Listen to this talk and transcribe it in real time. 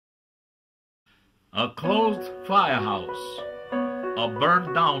A closed firehouse, a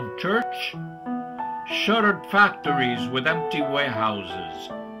burned-down church, shuttered factories with empty warehouses,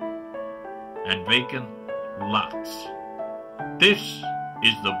 and vacant lots. This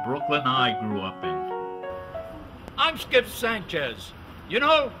is the Brooklyn I grew up in. I'm Skip Sanchez. You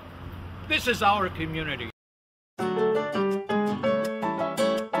know, this is our community.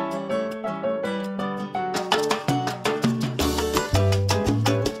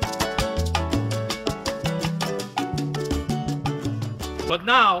 But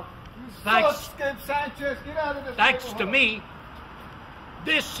now, thanks to me,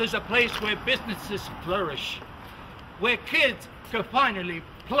 this is a place where businesses flourish, where kids can finally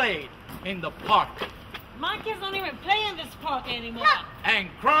play in the park. My kids don't even play in this park anymore. And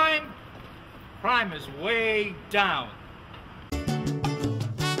crime is way down.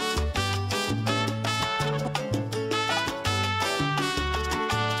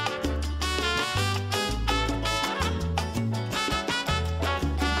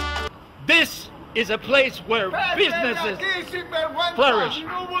 This is a place where businesses flourish,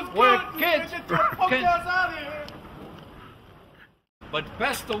 where kids can... But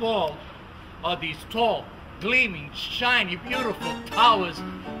best of all are these tall, gleaming, shiny, beautiful towers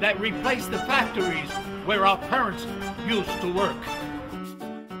that replace the factories where our parents used to work.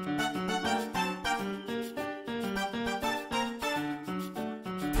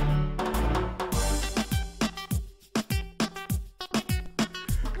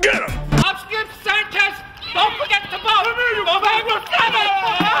 Get him! I'm Skip Sanchez! Don't forget to vote! Go back with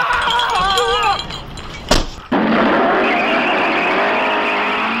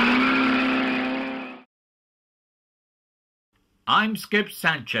I'm Skip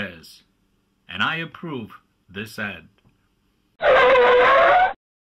Sanchez, and I approve this ad.